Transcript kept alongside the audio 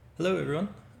Hello, everyone.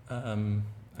 I'm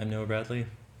Noah Bradley,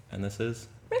 and this is.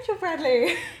 Rachel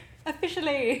Bradley,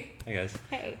 officially. Hey, guys.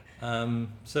 Hey.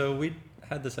 So we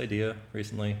had this idea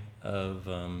recently of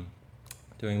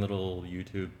doing little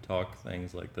YouTube talk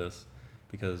things like this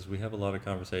because we have a lot of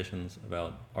conversations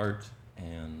about art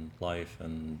and life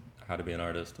and how to be an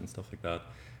artist and stuff like that.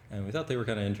 And we thought they were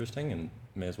kind of interesting and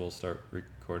may as well start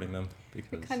recording them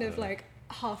because. We kind of like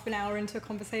half an hour into a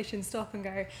conversation stop and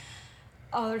go,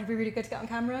 oh, that would be really good to get on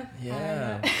camera.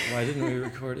 Yeah, why didn't we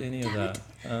record any of that?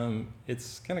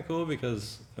 It's kind of cool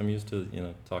because I'm used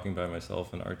to, talking by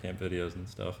myself in art camp videos and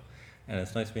stuff. And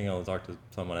it's nice being able to talk to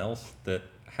someone else that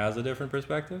has a different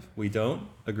perspective. We don't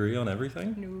agree on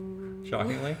everything, No.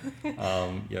 shockingly.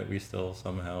 Yet we still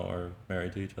somehow are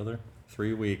married to each other.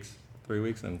 3 weeks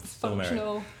and still married.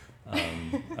 Functional.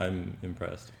 I'm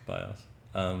impressed by us.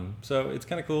 So it's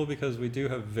kind of cool because we do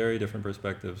have very different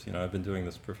perspectives. I've been doing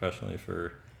this professionally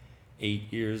for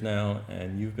 8 years now,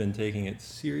 and you've been taking it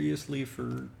seriously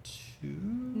for 2?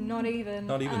 Not even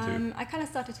 2. I kind of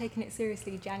started taking it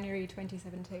seriously January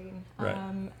 2017. Right.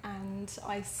 And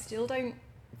I still don't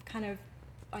kind of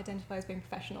identify as being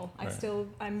professional. Right.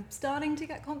 I'm starting to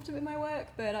get confident with my work,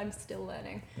 but I'm still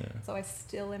learning. Yeah. So I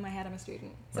still, in my head, I'm a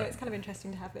student. So Right. It's kind of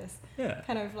interesting to have this Yeah.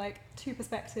 kind of like two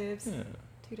perspectives. Yeah.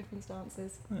 Two different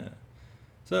stances. Yeah.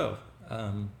 So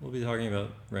we'll be talking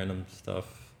about random stuff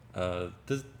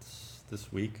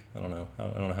this week. I don't know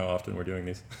how often we're doing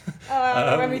these.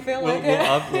 When we feel like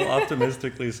it. We'll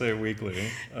optimistically say weekly.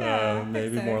 Yeah,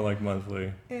 Maybe so. more like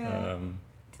monthly. Yeah.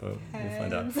 But we'll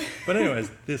find out. But anyways,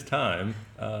 this time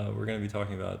we're going to be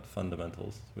talking about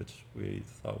fundamentals, which we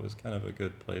thought was kind of a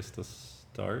good place to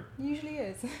start. Usually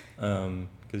is.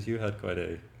 Because you had quite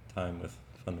a time with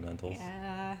fundamentals.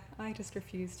 Yeah, I just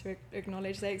refused to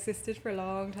acknowledge they existed for a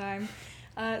long time.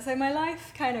 So my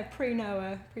life, kind of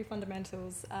pre-Noah,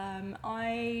 pre-fundamentals,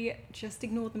 I just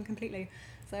ignored them completely.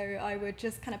 So I would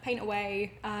just kind of paint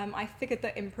away. I figured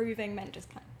that improving meant just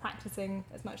kind of practicing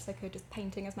as much as I could, just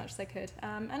painting as much as I could.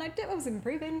 And I was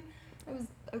improving. It was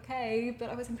okay, but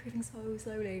I was improving so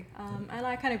slowly. And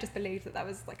I kind of just believed that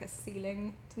was like a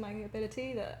ceiling to my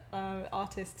ability, that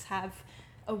artists have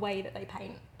a way that they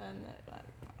paint, and that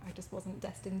I just wasn't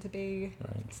destined to be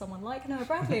someone like Noah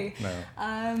Bradley.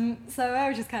 No. So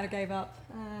I just kind of gave up,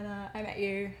 and I met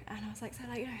you, and I was like,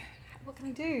 what can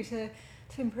I do to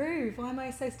improve? Why am I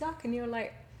so stuck? And you were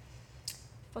like,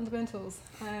 fundamentals.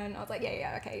 And I was like,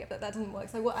 okay, but that doesn't work.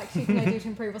 So what actually can I do to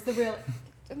improve? What's the real,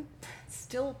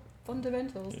 still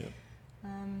fundamentals. Yeah.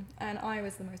 And I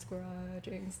was the most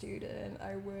grudging student.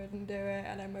 I wouldn't do it,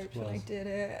 and I did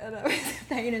it, and I was a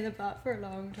pain in the butt for a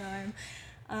long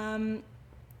time.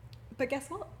 But guess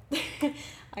what?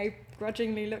 I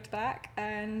grudgingly looked back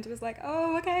and was like,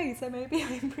 oh, okay, so maybe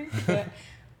I improved a bit.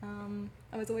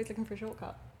 I was always looking for a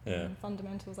shortcut. Yeah. And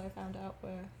fundamentals, I found out,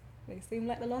 they seemed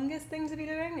like the longest thing to be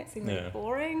doing. It seemed really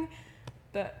boring,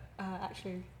 but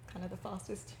actually kind of the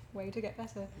fastest way to get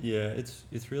better. Yeah,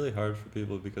 it's really hard for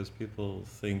people because people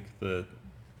think that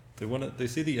they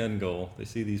see the end goal, they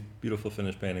see these beautiful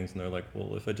finished paintings, and they're like,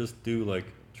 well, if I just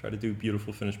try to do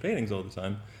beautiful finished paintings all the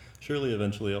time, surely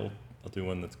eventually I'll do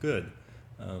one that's good.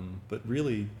 But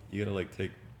really, you gotta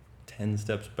take 10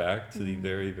 steps back to the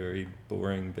very, very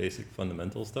boring, basic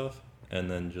fundamental stuff, and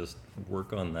then just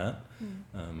work on that.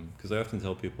 Because I often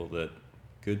tell people that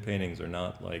good paintings are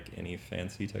not like any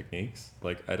fancy techniques.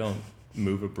 Like, I don't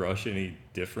move a brush any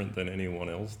different than anyone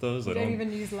else does. I don't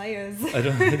even use layers. I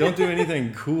don't do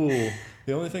anything cool.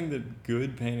 The only thing that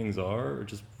good paintings are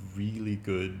just really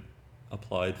good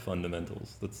applied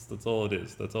fundamentals. That's all it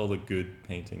is. That's all the good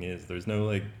painting is. There's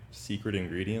no secret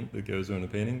ingredient that goes in a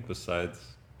painting besides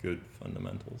good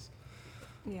fundamentals.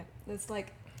 Yeah, there's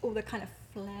all the kind of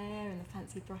flair and the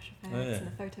fancy brush effects and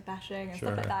the photo bashing and Sure.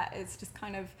 stuff like that. It's just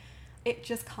kind of, it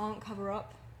just can't cover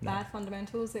up bad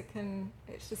fundamentals.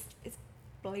 It's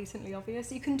blatantly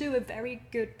obvious. You can do a very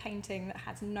good painting that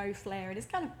has no flair. It is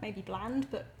kind of maybe bland,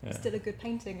 but still a good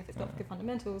painting if it's got good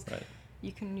fundamentals. Right.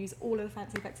 You can use all of the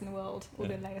fancy effects in the world, all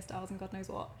the layer styles and God knows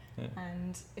what. Yeah.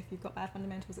 And if you've got bad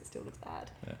fundamentals, it still looks bad.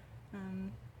 Yeah.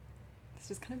 There's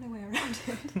just kind of no way around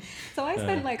it. So I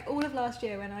spent all of last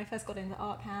year when I first got into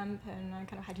art camp, and I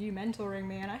kind of had you mentoring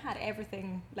me, and I had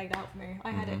everything laid out for me. I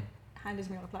had it handed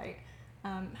to me on a plate,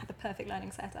 had the perfect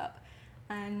learning setup,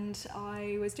 and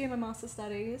I was doing my master's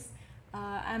studies,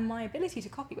 and my ability to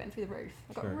copy went through the roof.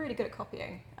 I got really good at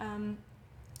copying,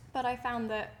 but I found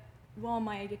that while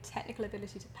my technical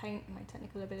ability to paint and my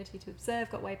technical ability to observe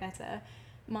got way better,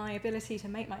 my ability to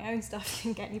make my own stuff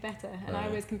didn't get any better. And I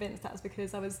was convinced that was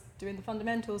because I was doing the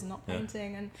fundamentals and not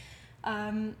painting.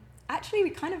 And actually we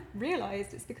kind of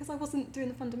realised it's because I wasn't doing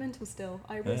the fundamentals still.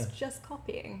 I was just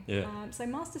copying. Yeah. So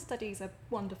master studies are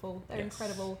wonderful. They're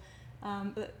incredible.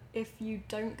 But if you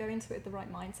don't go into it with the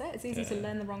right mindset, it's easy to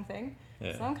learn the wrong thing.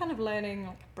 Yeah. So I'm kind of learning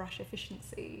like brush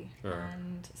efficiency Sure.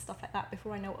 and stuff like that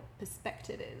before I know what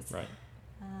perspective is. Right.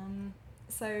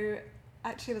 So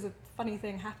actually there was a funny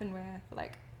thing happened where for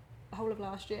like the whole of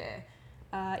last year,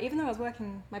 even though I was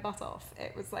working my butt off,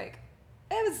 it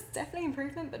was definitely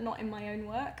improvement, but not in my own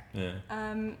work. Yeah.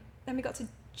 Then we got to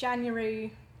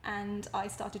January and I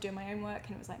started doing my own work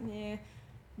and it was like, yeah.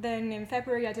 Then in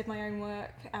February I did my own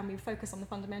work and we focused on the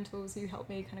fundamentals. You helped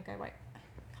me kind of go, right,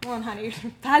 come on, honey,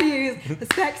 values,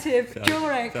 perspective,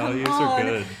 drawing, values come on. are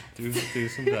good. Do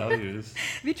some values.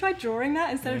 Have you tried drawing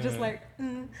that instead of just like,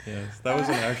 Yes, that was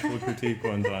an actual critique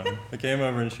one time. I came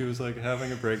over and she was like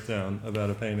having a breakdown about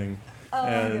a painting,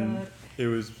 and my God. it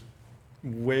was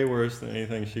way worse than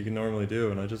anything she could normally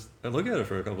do. And I look at it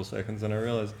for a couple seconds and I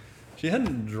realized she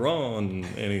hadn't drawn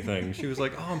anything. She was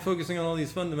like, "Oh, I'm focusing on all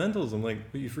these fundamentals." I'm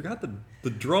like, "But you forgot the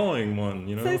drawing one,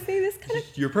 you know? So see, this kind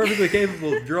of You're perfectly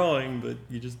capable of drawing, but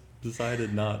you just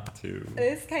decided not to."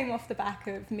 This came off the back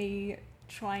of me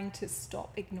trying to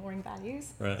stop ignoring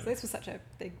values. Right. So this was such a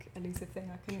big elusive thing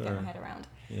I couldn't get Sure. my head around.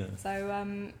 Yeah.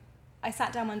 So I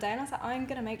sat down one day and I was like, I'm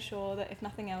going to make sure that if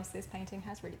nothing else, this painting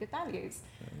has really good values.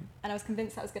 Right. And I was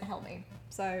convinced that was going to help me.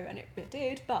 So, and it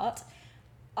did, but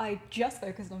I just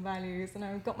focused on values and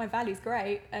I got my values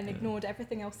great and ignored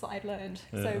everything else that I'd learned.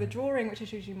 Yeah. So the drawing, which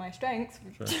is usually my strength,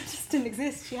 Sure. just didn't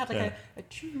exist. She had like a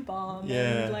tube arm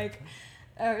Yeah. and like,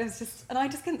 it was just, and I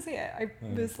just couldn't see it. I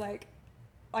was like,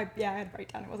 I had a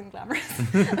breakdown. It wasn't glamorous.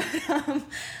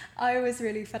 I was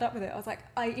really fed up with it. I was like,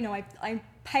 I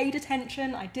paid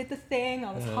attention. I did the thing.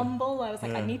 I was humble. I was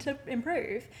like, I need to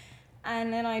improve.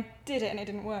 And then I did it and it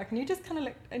didn't work. And you just kind of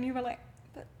looked and you were like,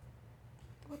 but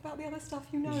what about the other stuff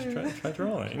you know? Just try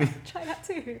drawing. Try that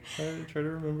too. Try to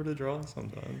remember to draw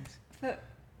sometimes. But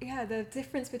yeah, the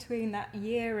difference between that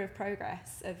year of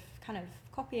progress of kind of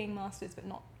copying masters but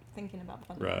not thinking about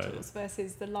fundamentals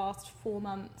versus the last 4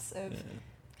 months of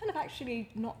kind of actually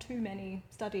not too many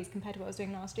studies compared to what I was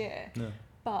doing last year,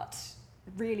 but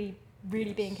really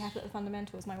being careful at the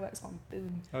fundamentals, my work's gone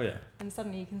boom. Oh yeah. And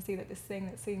suddenly you can see that this thing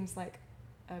that seems like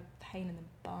a pain in the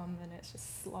bum and it's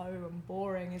just slow and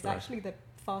boring is actually the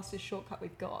fastest shortcut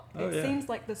we've got. It seems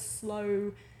like the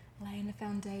slow laying the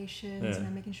foundations,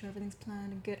 making sure everything's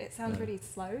planned and good. It sounds really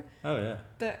slow. Oh yeah.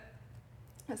 But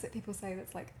that's what people say,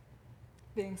 that's like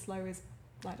being slow is,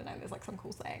 I don't know, there's like some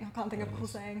cool saying. I can't think of a cool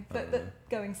saying. But that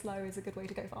going slow is a good way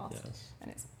to go fast. Yes.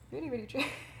 And it's really, really true.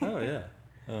 Oh yeah.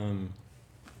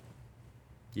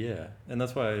 Yeah, and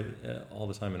that's why all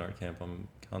the time in art camp I'm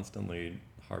constantly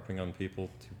harping on people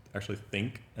to actually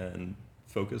think and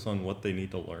focus on what they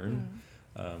need to learn,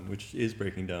 which is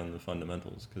breaking down the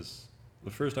fundamentals, because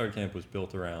the first art camp was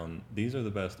built around these are the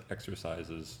best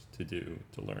exercises to do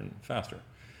to learn faster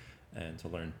and to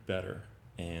learn better.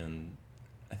 And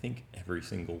I think every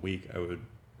single week I would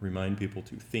remind people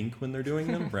to think when they're doing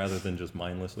them rather than just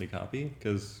mindlessly copy,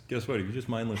 because guess what, if you just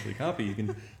mindlessly copy, you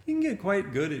can get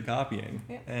quite good at copying.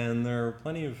 And there are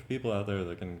plenty of people out there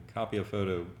that can copy a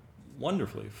photo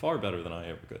wonderfully, far better than I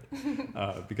ever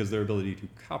could, because their ability to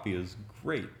copy is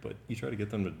great, but you try to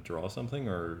get them to draw something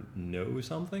or know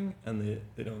something and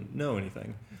they don't know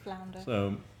anything. Flounder.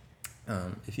 So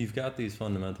if you've got these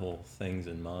fundamental things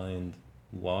in mind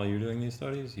while you're doing these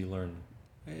studies, you learn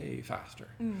way faster.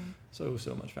 So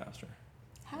much faster.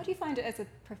 How do you find it as a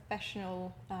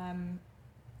professional,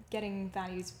 getting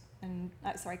values and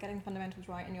getting fundamentals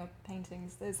right in your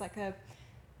paintings? There's like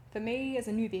for me as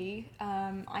a newbie,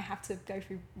 I have to go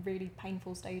through really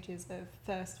painful stages of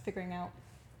first figuring out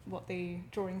what the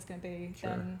drawing's going to be,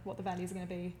 then what the values are going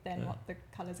to be, then what the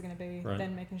colours are going to be,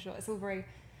 then making sure it's all very.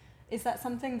 Is that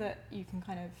something that you can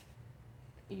kind of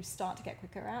you start to get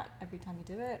quicker at every time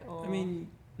you do it, or? I mean,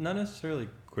 not necessarily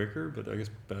quicker, but I guess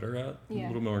better at, a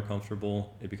little more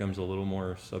comfortable. It becomes a little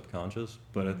more subconscious,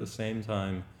 but at the same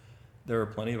time, there are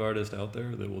plenty of artists out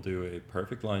there that will do a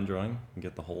perfect line drawing and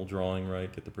get the whole drawing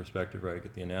right, get the perspective right,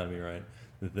 get the anatomy right.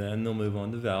 Then they'll move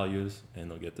on to values, and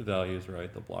they'll get the values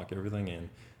right. They'll block everything in.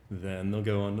 Then they'll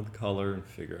go on to the color and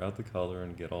figure out the color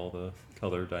and get all the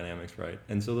color dynamics right.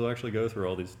 And so they'll actually go through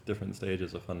all these different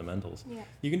stages of fundamentals. Yeah.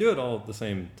 You can do it all at the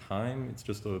same time. It's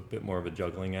just a bit more of a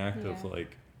juggling act of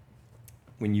like,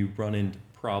 when you run into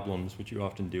problems, which you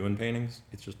often do in paintings,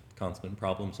 it's just constant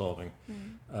problem solving.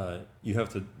 You have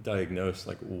to diagnose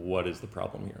like, what is the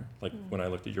problem here? Like when I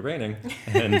looked at your painting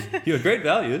and you had great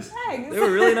values. Thanks. They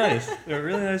were really nice. They were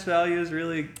really nice values,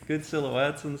 really good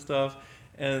silhouettes and stuff.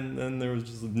 And then there was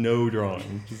just no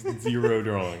drawing, just zero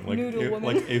drawing. Like Noodle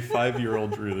woman. like a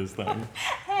 5-year-old drew this thing.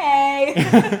 Hey!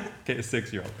 Okay, a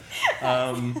 6-year-old.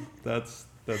 That's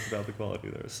about the quality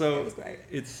there. It So was great.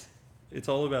 it's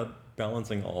all about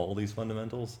balancing all these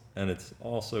fundamentals, and it's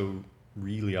also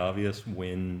really obvious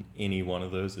when any one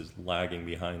of those is lagging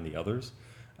behind the others.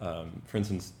 For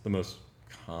instance, the most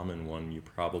common one you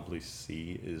probably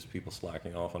see is people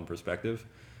slacking off on perspective.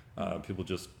 People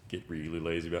just get really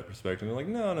lazy about perspective. They're like,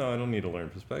 no, I don't need to learn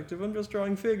perspective. I'm just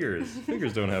drawing figures.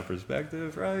 Figures don't have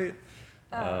perspective, right?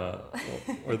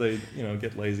 Or they,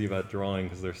 get lazy about drawing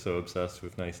because they're so obsessed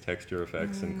with nice texture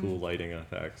effects and cool lighting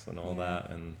effects and all that,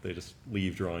 and they just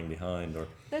leave drawing behind. Or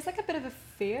There's like a bit of a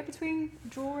fear between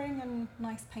drawing and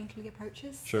nice painterly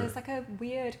approaches. Sure. There's like a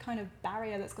weird kind of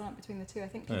barrier that's gone up between the two. I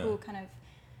think people kind of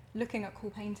looking at cool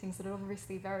paintings that are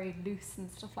obviously very loose and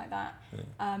stuff like that,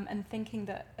 and thinking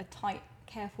that a tight,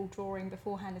 careful drawing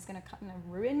beforehand is going to kind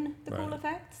of ruin the cool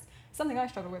effects. Something I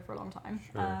struggled with for a long time.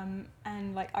 Sure.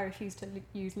 And like I refuse to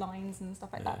use lines and stuff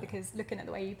like that, because looking at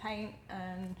the way you paint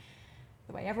and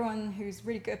the way everyone who's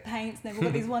really good paints, and they've all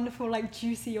got these wonderful like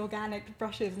juicy organic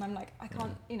brushes, and I'm like, I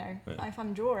can't, if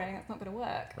I'm drawing, it's not going to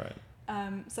work.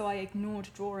 Right. So I ignored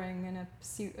drawing in a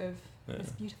pursuit of this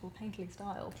beautiful painterly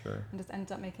style, Sure. and just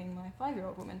ended up making my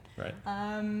 5-year-old woman. Right.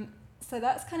 So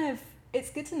that's kind of, it's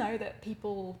good to know that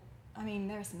people, I mean,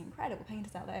 there are some incredible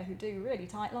painters out there who do really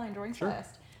tight line drawings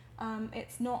first.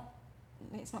 It's not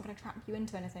going to trap you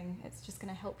into anything. It's just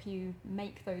going to help you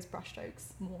make those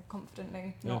brushstrokes more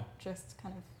confidently, not just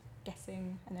kind of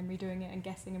guessing and then redoing it and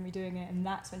guessing and redoing it, and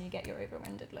that's when you get your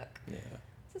over-rendered look. Yeah.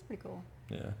 This is pretty cool.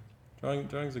 Yeah.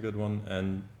 Drawing's a good one,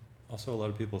 and also a lot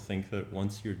of people think that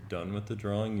once you're done with the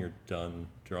drawing, you're done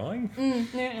drawing.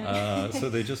 So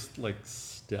they just like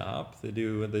stop. They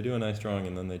do a nice drawing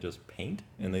and then they just paint,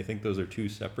 and they think those are two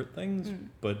separate things.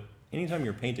 But anytime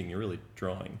you're painting, you're really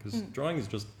drawing, because drawing is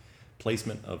just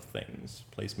placement of things,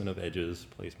 placement of edges,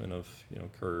 placement of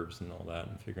curves and all that,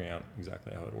 and figuring out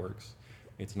exactly how it works.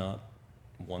 It's not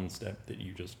one step that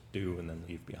you just do and then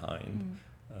leave behind.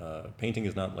 Painting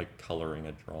is not like coloring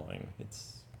a drawing.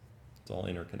 It's all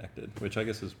interconnected, which I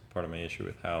guess is part of my issue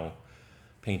with how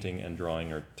painting and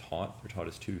drawing are taught. They're taught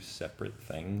as two separate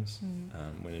things,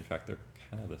 when in fact they're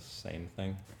kind of the same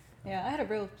thing. Yeah, I had a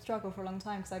real struggle for a long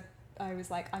time, because I was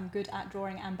like, I'm good at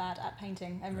drawing and bad at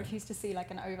painting, and refused to see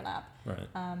like an overlap. Right.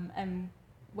 And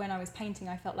when I was painting,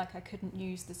 I felt like I couldn't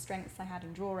use the strengths I had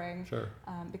in drawing, Sure.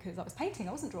 because I was painting,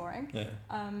 I wasn't drawing. Yeah.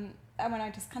 And when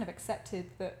I just kind of accepted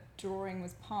that drawing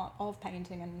was part of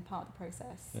painting and part of the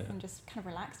process, and just kind of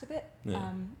relaxed a bit,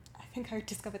 I think I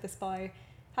discovered this by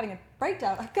having a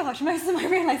breakdown. Oh, gosh, most of my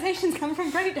realizations come from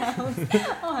breakdowns.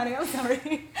 Oh, honey, I'm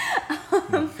sorry.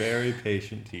 A very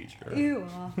patient teacher. You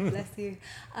are, bless you.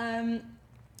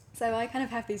 So I kind of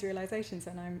have these realizations,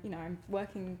 and I'm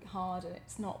working hard and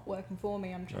it's not working for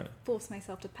me. I'm trying to force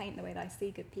myself to paint the way that I see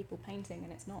good people painting,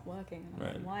 and it's not working. And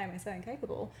I'm like, why am I so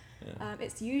incapable?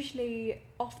 It's usually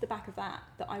off the back of that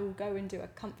I will go and do a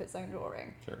comfort zone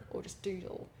drawing, or just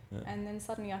doodle. And then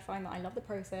suddenly I find that I love the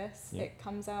process. It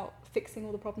comes out fixing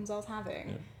all the problems I was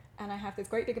having. And I have this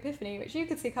great big epiphany, which you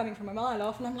could see coming from a mile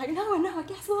off, and I'm like, no,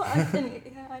 guess what?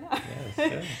 I know.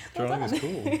 Yes, drawing is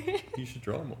cool. You should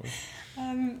draw more.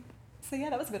 So yeah,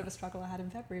 that was a bit of a struggle I had in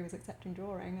February, was accepting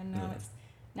drawing, and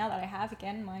now that I have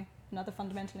again another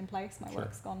fundamental in place, my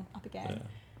work's gone up again.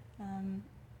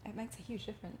 It makes a huge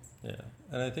difference. Yeah,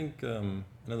 and I think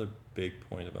another big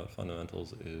point about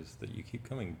fundamentals is that you keep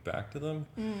coming back to them.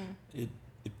 It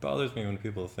bothers me when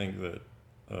people think that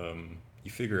you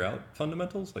figure out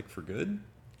fundamentals like for good,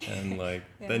 and like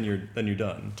then you're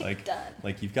done.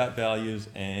 Like you've got values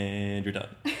and you're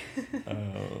done,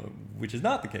 which is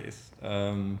not the case.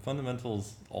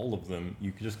 Fundamentals, all of them,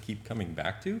 you can just keep coming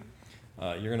back to.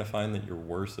 You're going to find that you're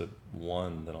worse at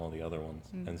one than all the other ones,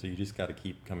 and so you just got to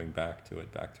keep coming back to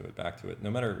it, no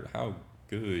matter how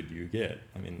good you get.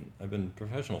 I mean, I've been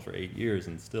professional for 8 years,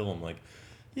 and still I'm like,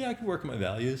 yeah, I can work on my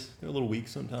values. They're a little weak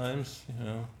sometimes,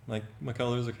 like my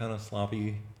colors are kind of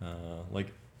sloppy.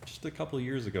 Like just a couple of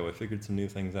years ago, I figured some new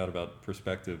things out about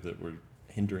perspective that were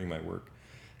hindering my work.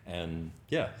 And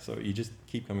so you just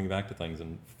keep coming back to things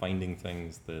and finding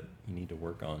things that you need to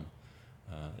work on.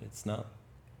 It's not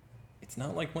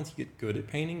like once you get good at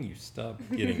painting, you stop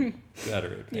getting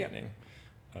better at painting.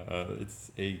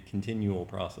 It's a continual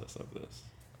process of this.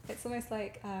 It's almost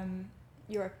like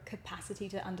your capacity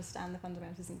to understand the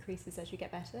fundamentals increases as you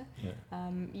get better.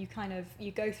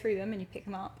 You go through them and you pick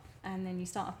them up, and then you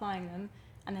start applying them,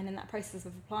 and then in that process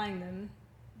of applying them,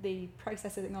 the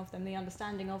processing of them, the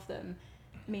understanding of them,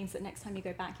 means that next time you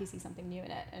go back, you see something new in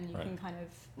it, and you Right. can kind of,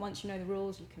 once you know the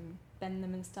rules, you can bend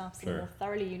them and stuff. So Sure. the more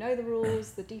thoroughly you know the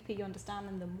rules, the deeper you understand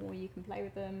them, the more you can play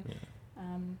with them. Yeah.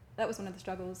 That was one of the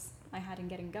struggles I had in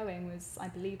getting going, was I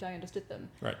believed I understood them.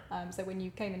 Right. So when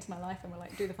you came into my life and were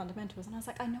like, do the fundamentals, and I was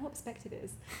like, I know what perspective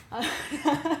is.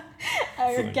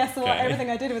 like, Guess what? okay. Everything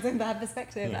I did was in bad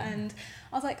perspective. Yeah. And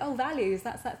I was like, oh, values,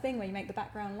 that's that thing where you make the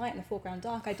background light and the foreground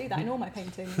dark. I do that in all my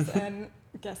paintings. And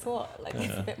guess what? Like,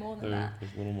 it's a bit more than that.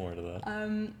 There's a little more to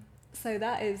that. So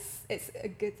it's a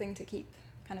good thing to keep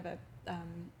kind of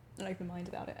an open mind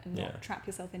about it, and not trap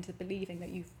yourself into believing that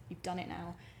you've done it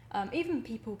now. Even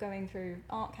people going through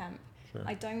art camp, Sure.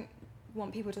 I don't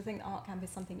want people to think that art camp is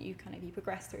something you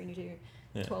progress through and you do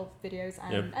Yeah. 12 videos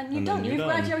and, Yep. and you've And done. then you're You've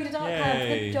done. graduated art camp.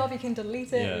 Yay. Good job. You can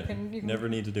delete it. Yeah. You can Never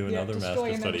need to do another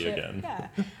destroy master your study membership.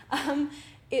 again. Yeah.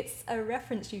 It's a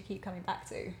reference you keep coming back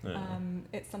to. Yeah.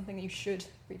 It's something that you should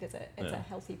revisit. It's Yeah. a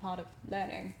healthy part of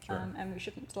learning, Sure. and we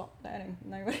shouldn't stop learning.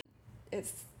 No,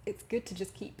 it's good to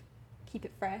just keep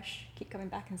it fresh, keep coming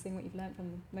back and seeing what you've learned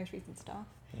from the most recent stuff.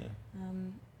 Yeah.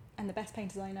 And the best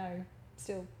painters I know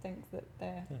still think that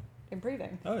they're Yeah.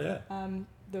 improving. Oh yeah.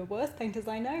 The worst painters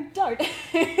I know don't.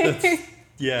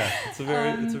 Yeah, it's a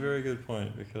very good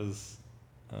point, because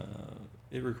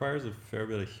it requires a fair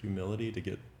bit of humility to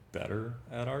get better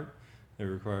at art. It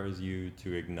requires you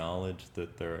to acknowledge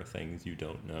that there are things you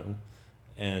don't know.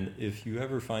 And if you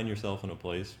ever find yourself in a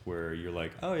place where you're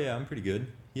like, oh yeah, I'm pretty good.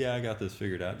 Yeah, I got this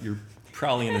figured out. You're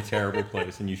probably in a terrible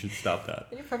place, and you should stop that.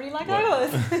 You're probably like What- I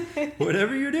was.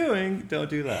 Whatever you're doing, don't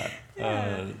do that.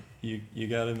 Yeah. You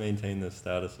got to maintain this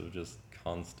status of just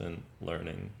constant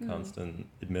learning, constant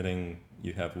admitting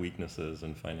you have weaknesses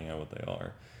and finding out what they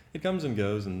are. It comes and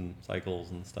goes in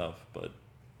cycles and stuff, but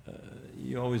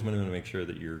you always want to make sure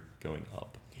that you're going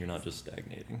up. You're not just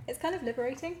stagnating. It's kind of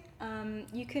liberating.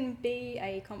 You can be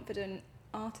a confident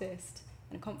artist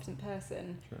and a confident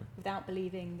person Sure. without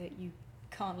believing that you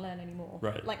can't learn anymore.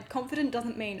 Right. Like, confident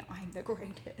doesn't mean I'm the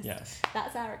greatest. Yes.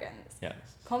 That's arrogance. Yes.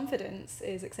 Confidence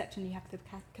is accepting you have the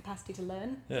capacity to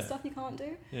learn Yeah. stuff you can't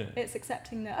do. Yeah. It's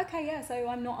accepting that, okay, yeah, so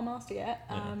I'm not a master yet,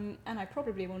 Yeah. and I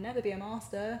probably will never be a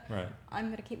master. Right. I'm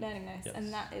going to keep learning this, Yes.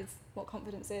 and that is what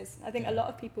confidence is. I think Yeah. a lot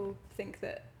of people think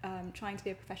that trying to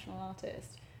be a professional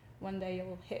artist, one day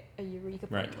you'll hit a eureka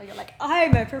point Right. where you're like,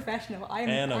 I'm a professional.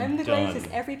 And I'm I'm the greatest.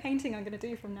 done. Every painting I'm going to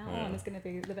do from now Yeah. on is going to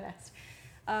be the best.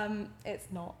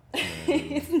 It's not. No.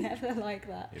 It's never like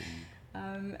that.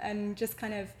 No. And just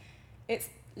kind of, it's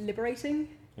liberating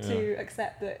Yeah. to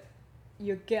accept that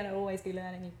you're going to always be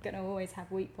learning, you're going to always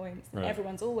have weak points, and Right.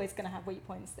 everyone's always going to have weak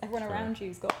points. Everyone Sure. around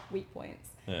you's got weak points.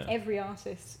 Yeah. Every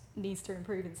artist needs to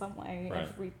improve in some way. Right.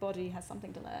 Everybody has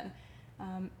something to learn.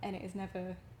 And it is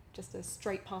never just a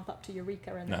straight path up to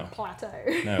eureka and No. then plateau.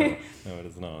 No, it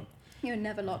is not. You're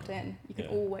never locked in. You can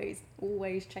Yeah.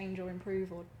 always change or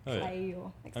improve or Oh, yeah. play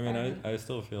or I mean, experiment. I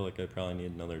still feel like I probably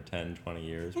need another 10, 20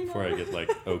 years I before I know. get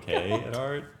like okay at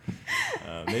art.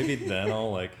 Maybe then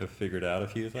I'll like have figured out a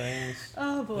few things.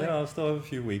 Oh boy. Yeah, I'll still have a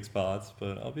few weak spots,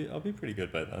 but I'll be pretty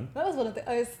good by then. That was one of the.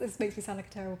 Oh, this makes me sound like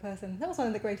a terrible person. That was one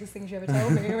of the greatest things you ever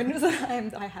told me. When it was,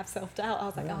 I have self doubt. I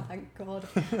was like, oh, thank God.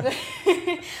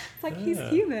 It's like, he's Yeah.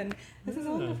 human. This is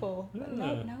Yeah. wonderful. But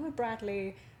Yeah. Noah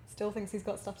Bradley still thinks he's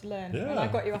got stuff to learn. Yeah, And I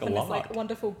got you up a on this like lot.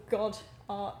 wonderful God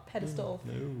art pedestal.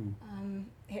 No.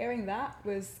 Hearing that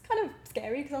was kind of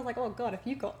scary because I was like, oh God, if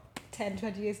you've got 10,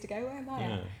 20 years to go, where am I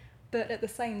Yeah. at? But at the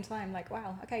same time, like,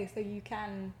 wow, okay, so you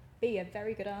can be a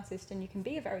very good artist and you can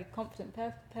be a very confident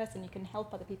person. You can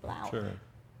help other people out Sure.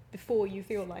 before you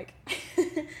feel like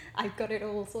I've got it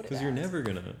all sorted out. Because you're never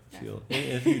gonna feel.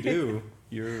 If you do,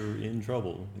 you're in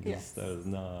trouble. Because Yes. that is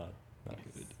not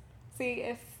good. See,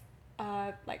 if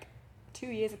like 2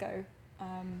 years ago,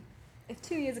 if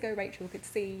 2 years ago Rachel could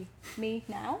see me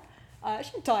now,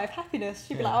 she'd die of happiness.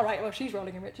 She'd be like, Yeah. all right, well, she's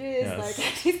rolling in riches. Yes. Like,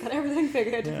 she's got everything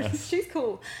figured. Yes. She's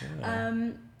cool.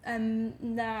 Yeah. And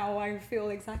now I feel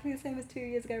exactly the same as 2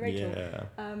 years ago, Rachel.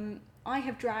 Yeah. I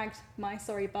have dragged my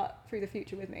sorry butt through the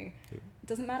future with me. Too. It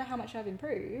doesn't matter how much I've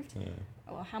improved Yeah.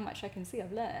 or how much I can see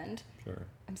I've learned. Sure.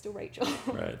 I'm still Rachel.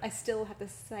 Right. I still have the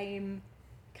same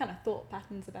kind of thought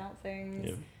patterns about things.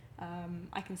 Yep.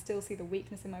 I can still see the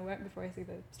weakness in my work before I see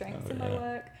the strengths Oh, in my yeah.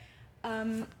 work.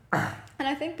 And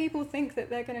I think people think that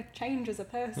they're going to change as a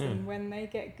person when they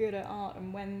get good at art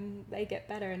and when they get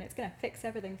better and it's going to fix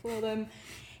everything for them.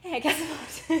 Yeah, guess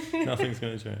what? Nothing's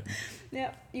gonna change.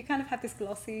 Yeah, you kind of have this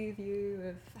glossy view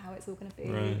of how it's all going to be.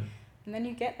 Right. And then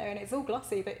you get there and it's all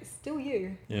glossy, but it's still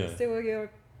you. Yeah. It's still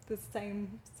the the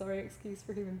same excuse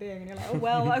for a human being, and you're like, oh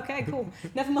well, okay, cool,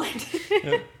 never mind.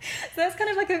 Yeah. So that's kind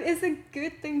of like it's a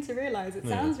good thing to realize. It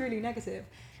sounds really negative,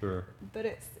 Sure. but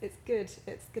it's good.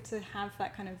 It's good to have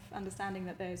that kind of understanding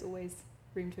that there's always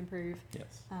room to improve.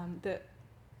 Yes. That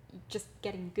just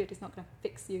getting good is not going to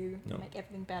fix you, No. make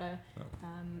everything better. No.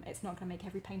 It's not going to make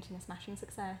every painting a smashing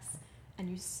success. And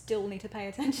you still need to pay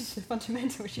attention to the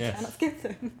fundamentals. You Yes. cannot skip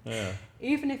them. Yeah.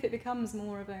 Even if it becomes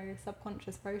more of a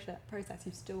subconscious process,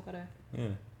 you've still got to Yeah.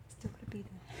 be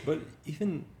there. But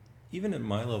even at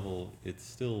my level, it's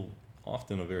still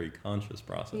often a very conscious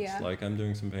process. Yeah. Like I'm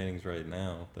doing some paintings right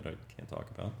now that I can't talk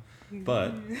about.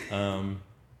 But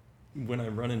when I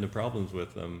run into problems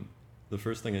with them, the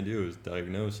first thing I do is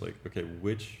diagnose, like, okay,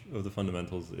 which of the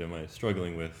fundamentals am I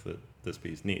struggling with that this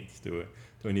piece needs? Do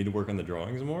I need to work on the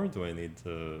drawings more? Do I need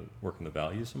to work on the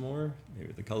values some more?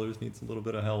 Maybe the colors needs a little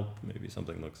bit of help. Maybe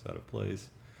something looks out of place.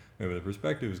 Maybe the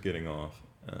perspective is getting off.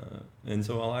 And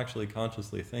so I'll actually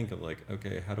consciously think of like,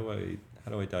 okay, how do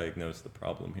I diagnose the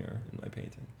problem here in my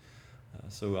painting?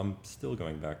 So I'm still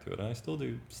going back to it. I still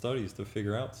do studies to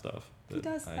figure out stuff He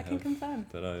does, I can confirm.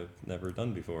 that I've never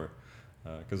done before.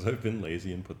 Because I've been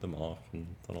lazy and put them off and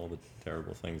done all the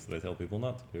terrible things that I tell people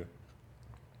not to do.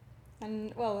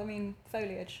 And, well, I mean,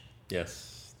 foliage.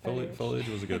 Yes, Foliage. foliage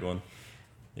was a good one.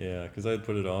 Yeah, because I had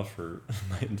put it off for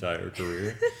my entire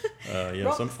career.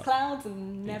 Rocks, clouds,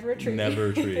 and never a tree.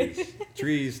 Never trees.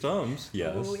 Trees, stumps,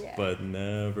 yes, Oh, yeah. but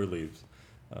never leaves.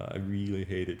 I really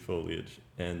hated foliage,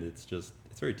 and it's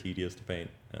very tedious to paint.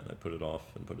 And I put it off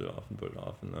and put it off and put it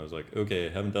off, and I was like, okay, I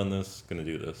haven't done this, gonna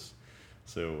do this.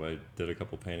 So I did a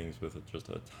couple paintings with just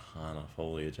a ton of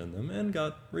foliage in them and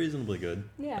got reasonably good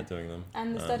Yeah. at doing them.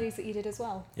 And the studies that you did as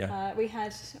well. Yeah. We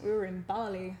were in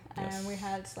Bali, and Yes. we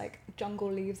had like jungle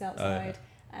leaves outside,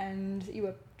 and you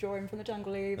were drawing from the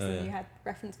jungle leaves, and you had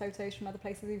reference photos from other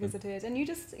places you visited, and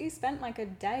you spent like a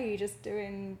day just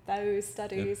doing those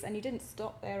studies, and you didn't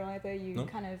stop there either. You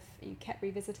you kept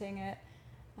revisiting it,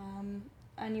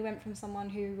 and you went from someone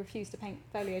who refused to paint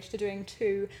foliage to doing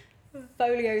two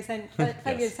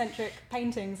folio-centric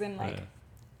paintings in like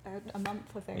a month,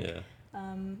 I think. Yeah.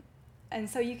 And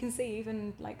so you can see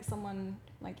even like someone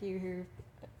like you who,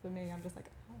 for me, I'm just like,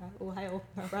 all hail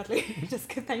Bradley, just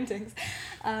good paintings.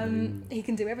 He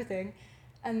can do everything.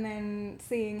 And then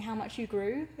seeing how much you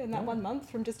grew in that 1 month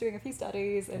from just doing a few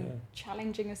studies and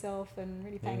challenging yourself and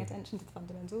really paying attention to the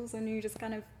fundamentals, and you just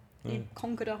kind of you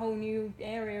conquered a whole new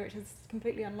area which has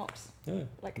completely unlocked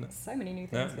so many new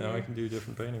things. Now I can do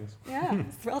different paintings. Yeah,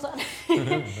 well done. I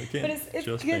can't But it's just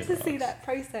good paint to see rocks. that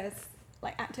process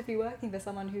like actively working for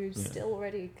someone who's still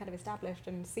already kind of established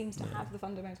and seems to have the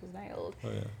fundamentals nailed.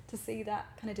 Oh yeah. To see that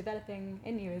kind of developing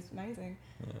in you is amazing.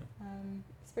 Yeah.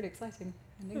 It's pretty exciting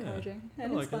and Yeah, encouraging I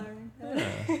and like it. inspiring.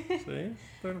 Yeah. See,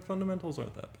 the fundamentals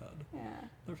aren't that bad. Yeah,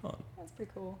 They're fun. that's pretty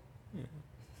cool. Yeah.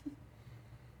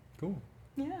 Cool.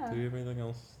 Yeah. Do you have anything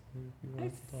else you I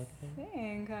want to talk about?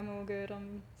 think I'm all good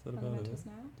on Is that about fundamentals it?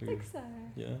 now. Do I think you- so.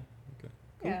 Yeah. Okay.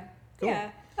 Cool. Yeah. Cool.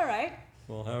 Yeah. All right.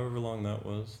 Well, however long that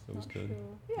was Not good. sure.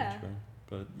 Not Yeah. sure.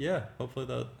 But yeah, hopefully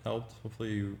that helped.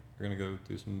 Hopefully you're gonna go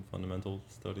do some fundamental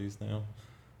studies now.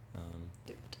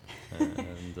 Do it.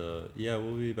 And yeah,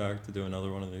 we'll be back to do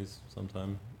another one of these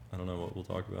sometime. I don't know what we'll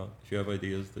talk about. If you have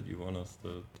ideas that you want us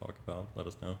to talk about, let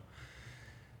us know.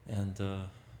 And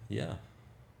yeah,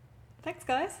 Thanks,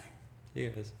 guys. see you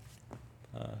guys.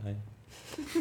 Bye.